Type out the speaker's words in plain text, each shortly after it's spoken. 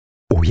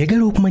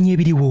oyagala okumanya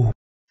ebiriwo,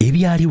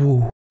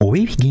 ebyaliwo, oba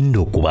ebigenda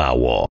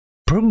okubaawo.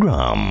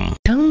 Program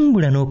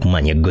Tambula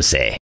n'okumanya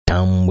eggose.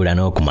 Tambula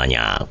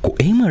n'okumanya ku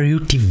MRU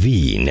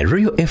TV ne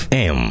Royal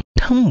FM.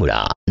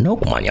 Tambula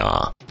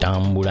n'okumanya.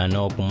 Tambula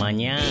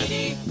n'okumanya.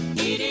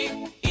 Iddi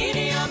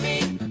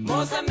Amin,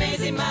 most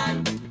amazing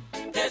man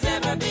there's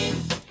ever been.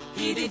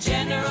 He the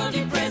general,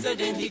 the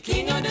president, the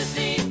king of the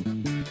scene.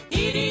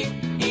 Iddi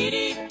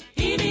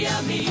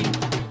Amin.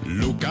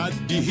 Look at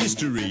the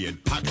history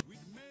and pack with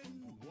men.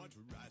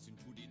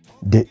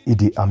 The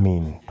Iddi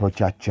Amin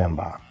torture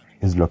chamber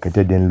is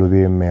located in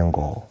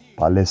Mengo,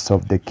 palace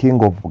of the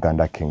king of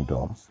Buganda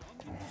kingdom.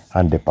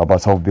 And the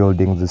purpose of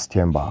building this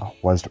chamber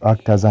was to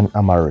act as an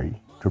armory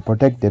to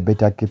protect the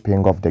better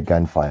keeping of the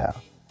gunfire.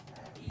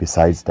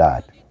 Besides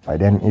that, by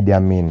then Iddi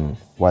Amin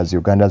was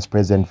Uganda's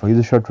president for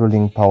his short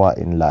ruling power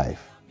in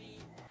life.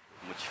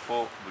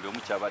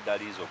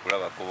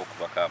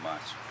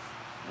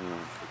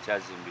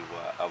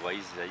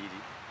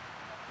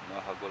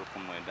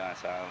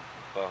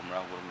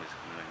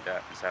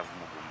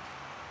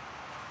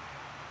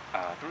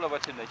 Tulaba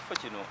tena kifo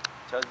kino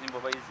kyazimba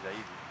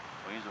Abayisirayiri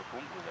oyinza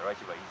okumbuuza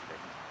lwaki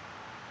Bayisirayiri.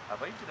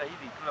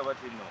 Abayisirayiri tulaba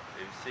teno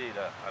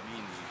ebiseera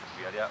Amini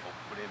yali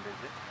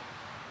okukulembeze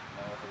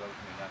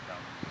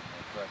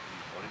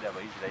olida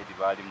Abayisirayiri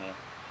baali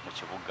mu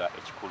kibuga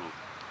ekikulu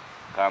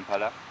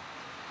Kampala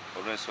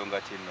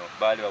olw'ensonga tino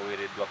baali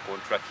baweereddwa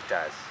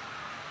contractors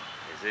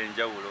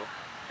ez'enjawulo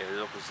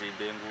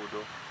ez'okuzimba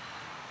enguudo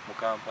mu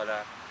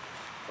Kampala,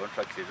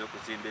 contracts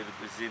ez'okuzimba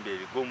ebizimbe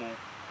ebigumu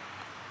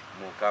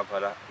mu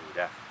Kampala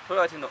era.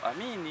 Tulaba tino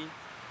Amini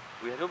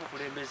bwe yali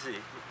obukulembeze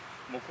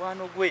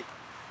mukwano gwe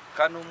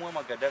Kano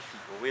Muammar Gaddafi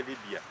ow'e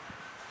Libya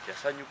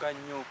yasanyuka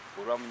nnyo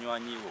olwa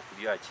munywanyiwe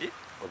okulya ki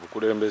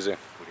obukulembeze.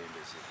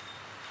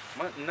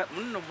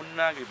 Muno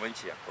munnange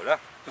mwenki yakola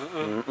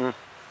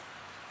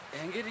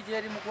engeri gye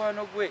yali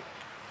mukwano gwe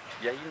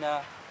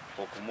yalina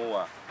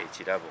okumuwa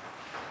ekirabo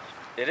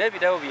era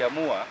ebirabo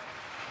byamuwa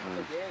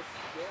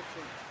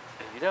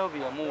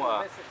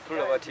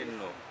tulaba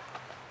tino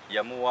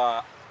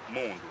yamuwa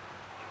mundu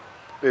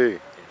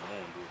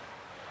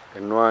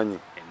ennwanyi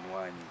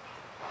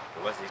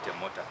oba ziyite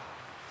mota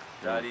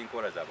zaali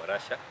nkola za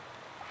barasha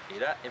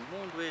era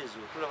emmundu ezo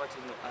tulaba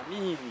tino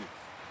Amini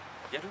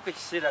yatuuka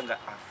ekiseera nga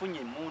afunye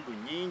emmundu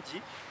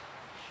nyingi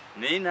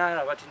naye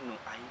n'alaba tino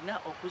alina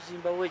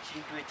okuzimbawo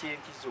ekintu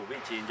ekyenkizo oba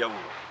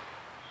ekyenjawulo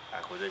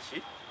akoze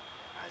ki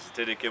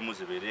aziterekemu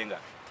zibeere nga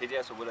teri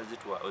asobola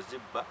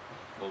ozibba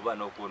oba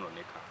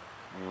n'okwononeka.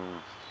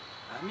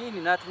 Amini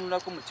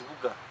n'atunulako mu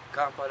kibuga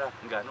Kampala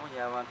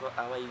ng'anoonya abantu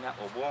abalina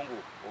obwongo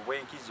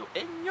obw'enkizo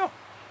ennyo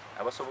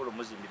abasobola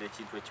omuzimbira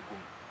ekintu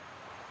ekigumu.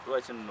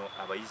 Lwaki nno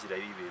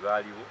Abayisirayiri be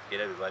baaliwo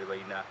era be baali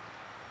balina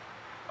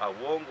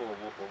obwongo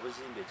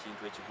obuzimba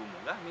ekintu ekigumu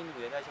nga Amini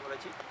bwe yali akikola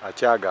ki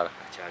akyagala.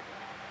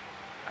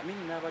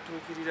 Amini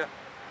n'abatuukirira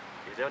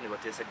era ne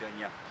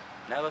bateesaganya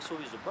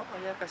n'abasuubiza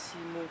babaali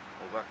akasiimo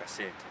oba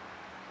akasente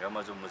nga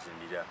bamaze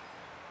omuzimbira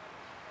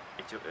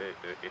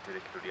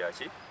etterekero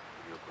lyaki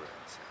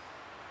ery'okulwanyisa.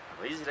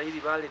 Abayisirayiri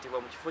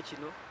baaleetebwa mu kifo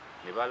kino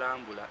ne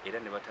balambula era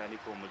ne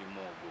batandika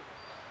omulimu ogwo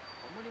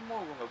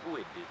nga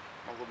guwedde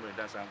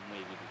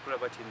mu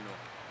tulaba tino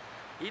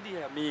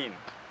Iddi Amin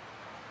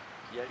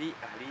yali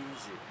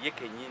alinze ye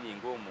kennyini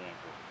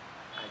ng'omuntu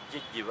ajje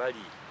gye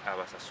bali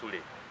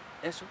abasasule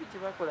ensobi gye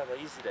bakola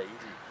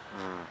Abayisirayiri.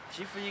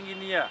 Chief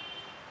Engineer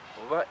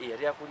oba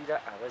yali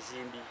akulira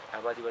abazimbi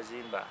abaali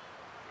bazimba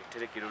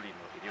etterekero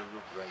lino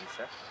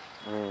ery'okulwanyisa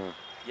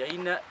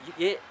yalina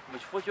ye mu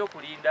kifo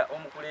ky'okulinda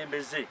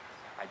omukulembeze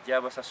ajja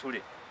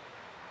abasasule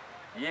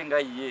ye nga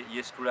ye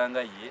yesitula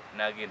nga ye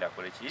n'agenda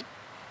akole ki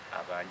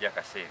abanje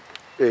akasente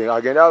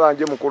agenda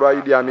abanje mukulu wa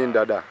Iddi Amin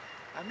dada.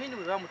 Amini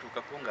bwe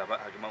bamutuukako nga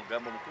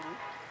agamba mukulu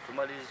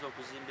tumaliriza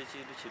okuzimba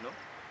ekintu kino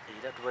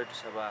era tubali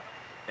tusaba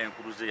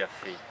enkuluze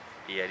yaffe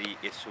eyali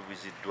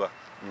esuubiziddwa.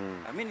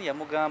 Amini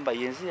yamugamba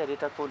yenze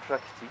yaleeta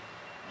contract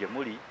gye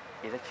muli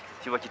era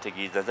kiba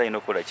kitegeeza nze alina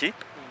okukola ki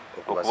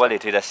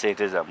okubaleetera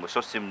ssente zammwe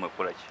so si mmwe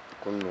kukola ki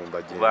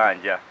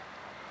kubanja.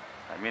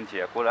 Amini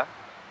kyeyakola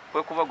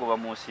kwe kubagoba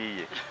mu nsi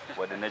ye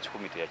wadde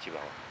n'ekikumi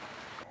teyakibawa.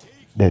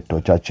 The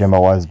torture chamber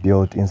was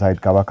built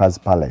inside Kabaka's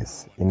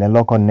palace in a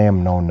local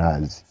name known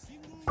as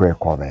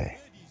Prekove.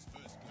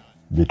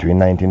 Between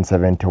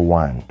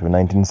 1971 to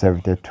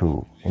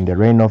 1972, in the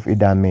reign of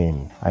Iddi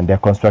Amin, and the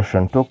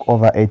construction took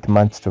over 8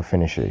 months to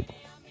finish it.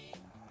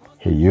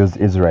 He used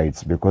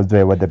Israelites because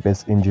they were the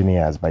best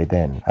engineers by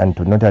then, and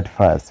to note at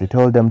first, he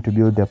told them to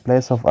build a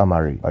place of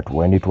armory, but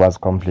when it was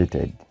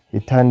completed, he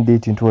turned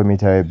it into a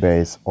military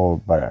base or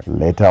barrack.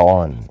 Later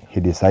on, he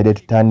decided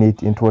to turn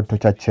it into a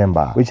torture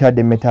chamber, which had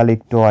a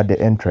metallic door at the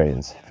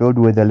entrance, filled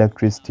with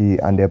electricity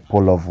and a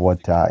pool of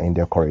water in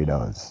the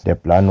corridors. The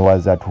plan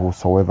was that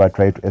whosoever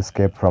tried to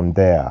escape from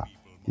there,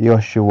 he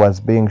or she was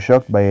being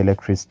shocked by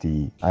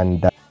electricity,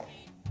 and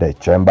the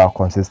chamber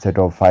consisted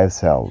of 5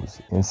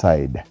 cells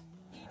inside,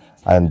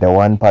 and the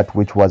one part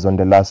which was on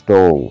the last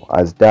door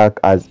as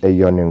dark as a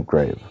yawning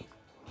grave.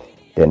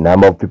 The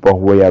number of people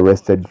who were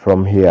arrested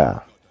from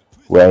here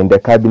were in the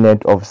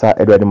cabinet of Sir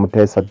Edward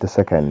Mutesa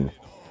II,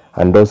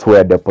 and those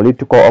were the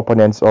political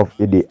opponents of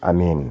Iddi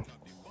Amin.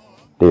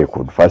 They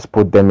could first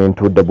put them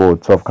into the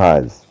boats of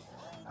cars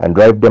and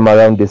drive them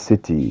around the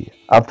city.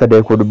 After,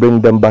 they could bring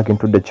them back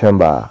into the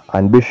chamber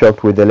and be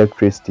shocked with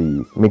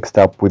electricity mixed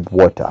up with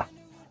water.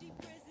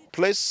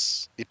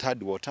 Place, it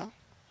had water,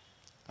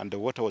 and the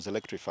water was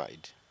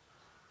electrified.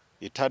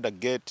 It had a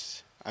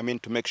gate,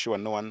 to make sure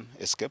no one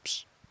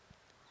escapes.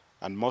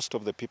 And most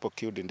of the people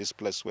killed in this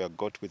place were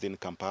got within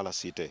Kampala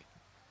city.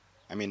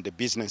 The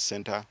business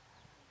center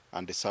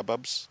and the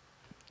suburbs.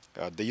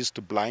 They used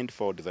to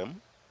blindfold them,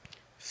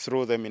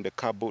 throw them in the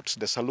car boots,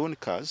 the saloon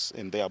cars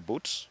in their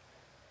boots,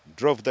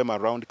 drove them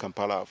around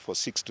Kampala for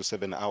 6 to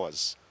 7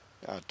 hours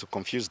to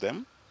confuse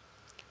them.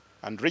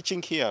 And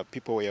reaching here,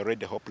 people were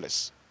already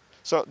hopeless.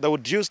 So they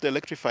would use the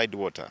electrified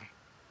water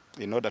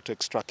in order to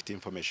extract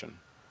information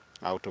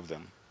out of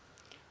them.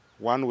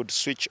 One would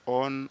switch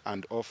on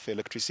and off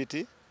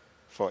electricity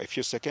for a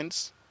few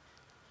seconds.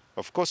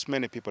 Of course,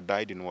 many people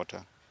died in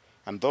water.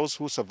 And those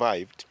who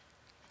survived,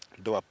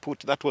 they were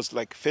put, that was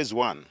like phase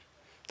 1.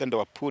 Then they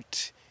were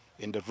put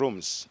in the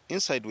rooms.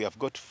 Inside, we have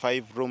got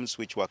 5 rooms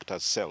which worked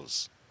as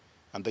cells.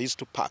 And they used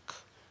to pack.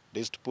 They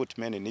used to put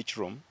men in each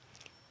room.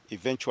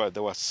 Eventually, they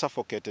were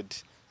suffocated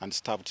and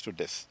starved to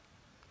death.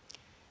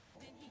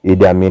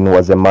 Iddi Amin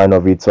was a man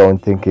of its own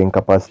thinking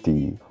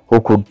capacity,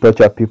 who could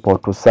torture people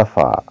to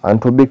suffer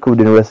and to be killed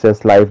in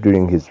restless life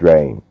during his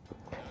reign.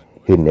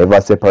 He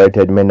never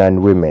separated men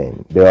and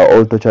women. They were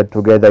all tortured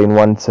together in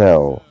one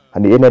cell,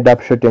 and he ended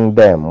up shooting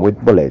them with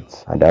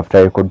bullets. And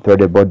after he could throw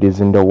the bodies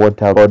in the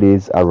water,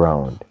 bodies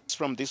around.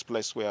 From this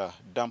place were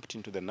dumped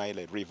into the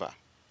Nile River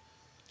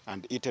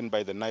and eaten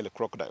by the Nile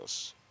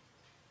crocodiles.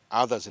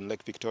 Others in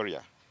Lake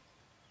Victoria,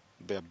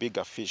 they are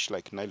bigger fish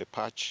like Nile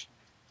perch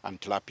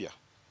and tilapia.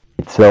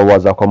 Its cell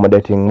was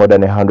accommodating more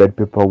than 100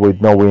 people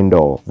with no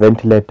window,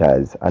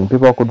 ventilators, and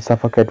people could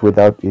suffocate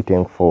without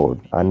eating food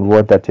and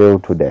water till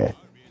today.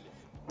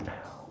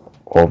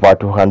 Over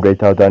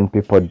 200,000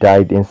 people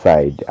died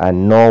inside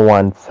and no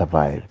one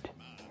survived.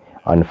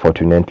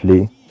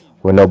 Unfortunately,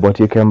 when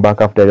nobody came back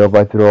after the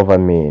overthrow of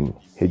Amin,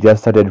 he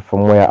just started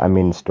from where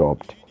Amin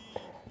stopped.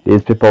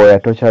 These people were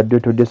tortured due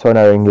to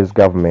dishonoring his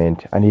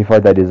government, and he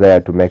further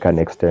desired to make an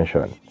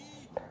extension.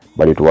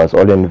 But it was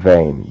all in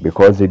vain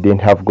because he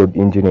didn't have good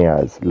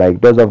engineers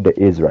like those of the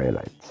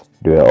Israelites.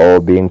 They were all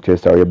being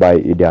chased away by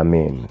Iddi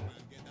Amin.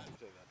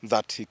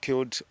 That he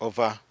killed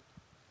over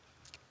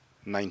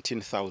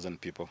 19,000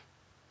 people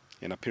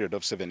in a period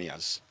of 7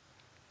 years.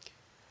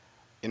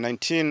 In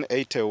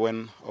 1980,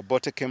 when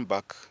Obote came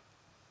back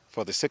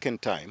for the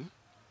second time,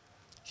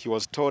 he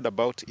was told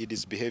about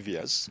Iddi's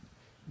behaviors.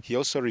 He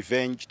also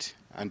revenged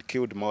and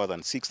killed more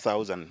than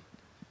 6,000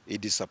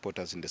 Iddi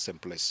supporters in the same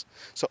place.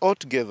 So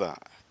altogether,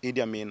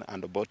 Iddi Amin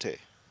and Obote,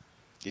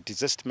 it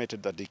is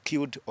estimated that they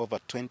killed over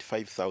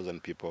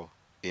 25,000 people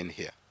in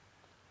here.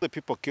 The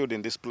people killed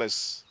in this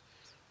place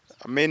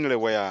mainly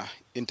were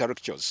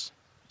intellectuals,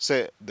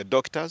 say the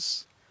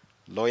doctors,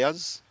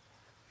 lawyers,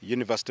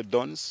 university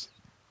dons,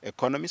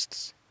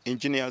 economists,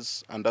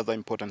 engineers, and other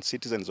important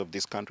citizens of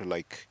this country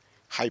like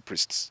high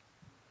priests.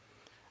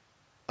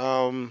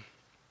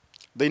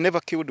 They never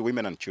killed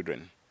women and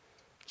children,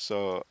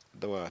 so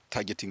they were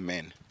targeting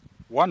men.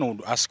 One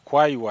would ask,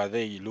 why were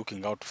they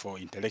looking out for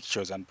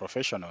intellectuals and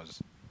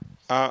professionals?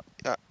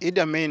 Iddi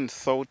Amin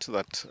thought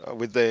that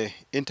with the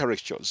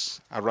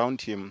intellectuals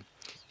around him,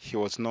 he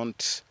was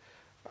not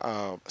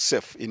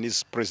safe in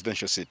his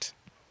presidential seat.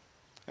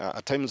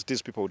 At times,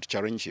 these people would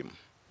challenge him.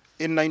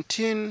 In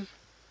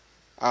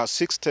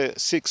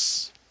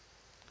 1966,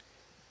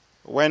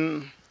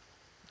 when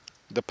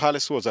the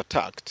palace was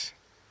attacked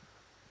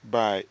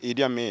by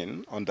Iddi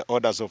Amin on the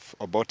orders of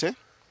Obote,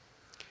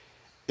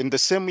 in the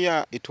same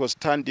year, it was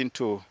turned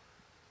into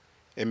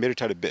a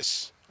military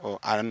base or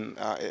a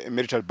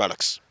military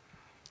barracks.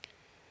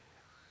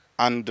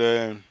 And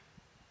the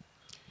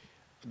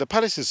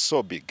palace is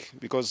so big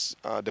because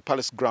the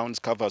palace grounds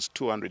covers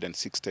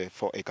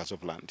 264 acres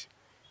of land.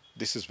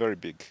 This is very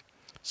big.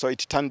 So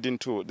it turned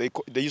into, they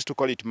used to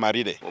call it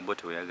Marire.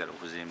 Obote weyagala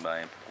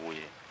okuzimba empuku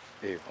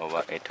ye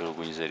oba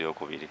ettulugunyizo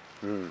eryokubiri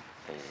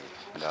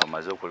nga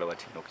amaze okulaba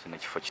kino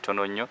kifo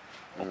kitono nnyo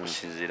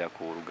okusinziira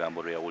ku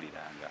lugambo lwe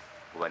yawuliranga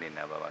kuba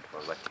nenaba abantu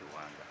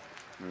babattirwanga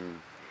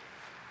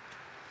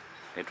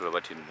naye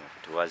tulaba tino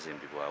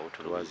tewazimbibwawo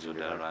tulubuzi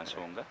ddala lwa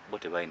nsonga bo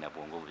tebalina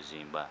bwongo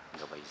buzimba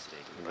nga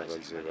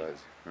Bayisirayiri.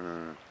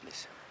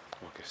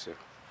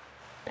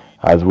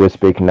 As we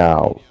speak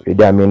now,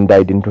 Iddi Amin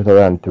died in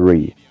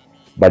 2003,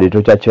 but the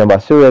torture chamber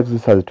still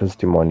exists as a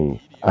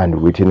testimony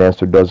and witness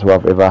to those who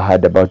have ever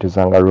heard about his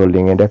anger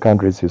ruling in the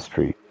country's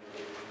history.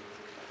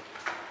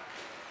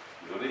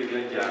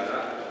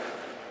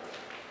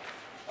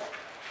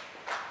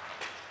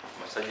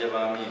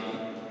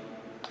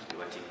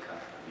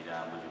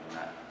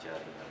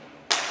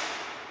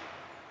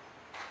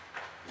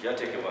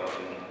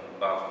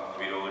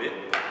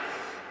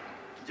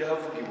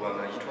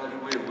 Gyavugibwanga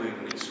kitwalibwa ebweru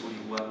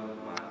nekisuulibwa mu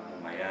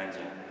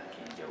mayanja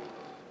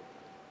ag'enjawulo.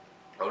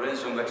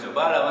 Olw'ensonga tino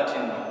baalaba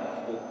tino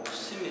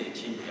bw'osima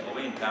ekinnya oba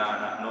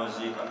entaana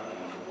n'oziika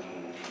omuntu ku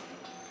muntu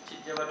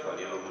kijja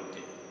batwalira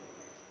obudde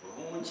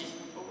obungi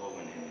oba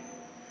obunene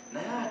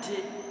naye ate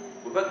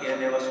bwe bagenda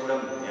ne basuula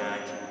mu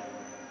nnyanja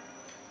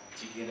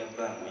kigenda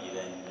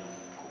bbanguyira nnyo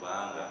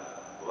kubanga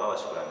oba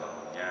basulanga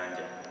mu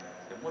nnyanja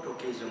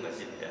emmotoka ezo nga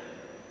zidda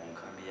mu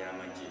nkambi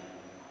y'amagye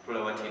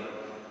tulaba tino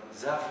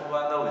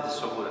zaafubanga we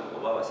zisobola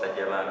oba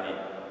abasajja baami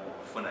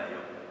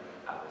okufunayo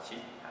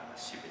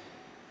abasibe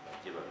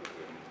bajje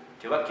babigemu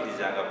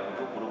tebakkirizanga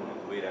muntu okulumu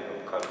kubeeranga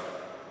bukalu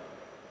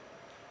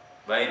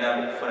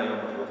balinanga okufunayo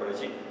omuntu bakola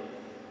ki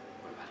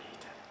bwe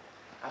baleeta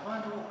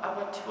abantu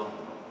abattibwa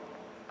muno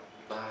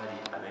baali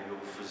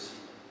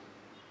ab'ebyobufuzi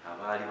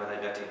abaali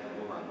balaga ti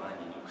nabo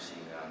bamaanyi nnyo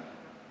okusinga Amin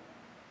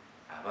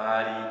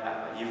abaali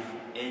abayivu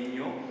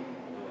ennyo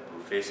oba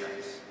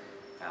professors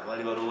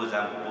abaali balowooza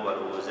nga bo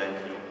balowooza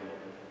nnyo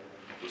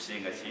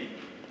okusinga ki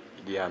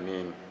Iddi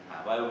Amin.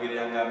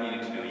 abayogereranga Amin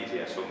nti naye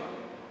teyasoma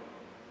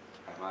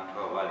abantu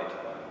abo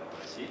baaleetebwa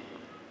ki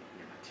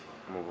ne battibwa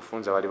Mu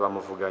bufunza bali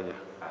bamuvuganya.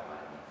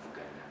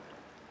 abamuvuganya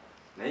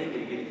naye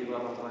ng'engeri gye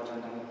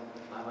babakwatanamu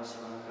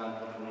babasibanga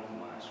ntono ku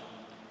maaso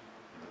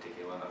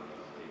nebateekebwanga mu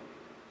kiroole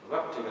bwe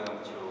bakuteekanga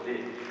mu kiroole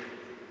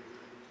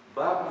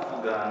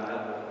baakuvuganga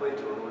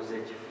okwetolooza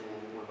ekifo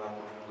bwe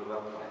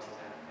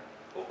bakukwatiranga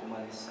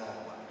okumala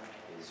essaawa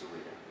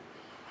eziwera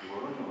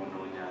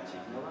ng'olwonoonya ki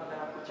nga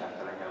baagala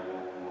kukyankalanya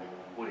bwongo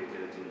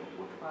kuleetera tino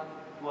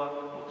otwaliddwa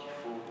mu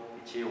kifo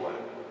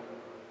ekyewala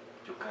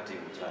kyokka ate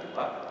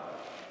mukyaliba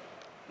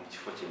mu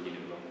kifo kyennyini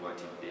bwe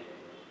bakukwatidde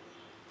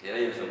era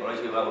ensonga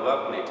lwaki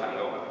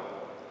baakuleetanga wano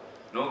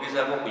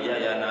n'ogezaako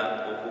okuyaayana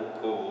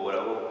okukoowoola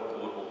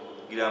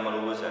okugira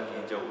amaloboozi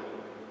ag'enjawulo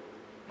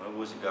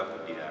amaloboozi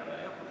gakuddiranga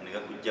ne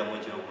gakugjamu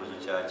ekirowoozo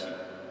kyaki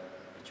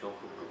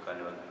ekyokudduka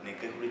ne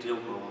gakuleetera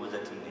okulowooza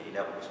ti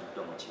neera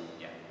busuddwa mu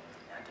kinnya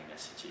ate nga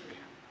si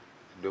kinnya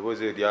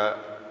Eddoboozi erya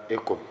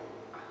eko.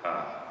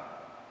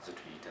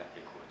 zetuyita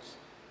ecos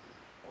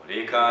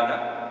oleekaana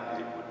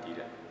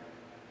zikuddira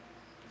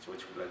ekyo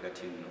kikulaga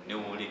ti nno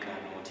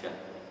newolekaana otya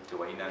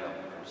tewalinanga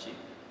muntu ki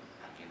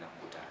agenda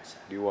kukutaasa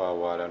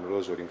Liwaawaala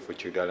nolowooza oli mu kifo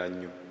kirala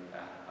nnyo.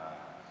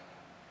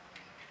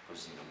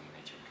 osinga mwina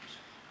ekibuuzo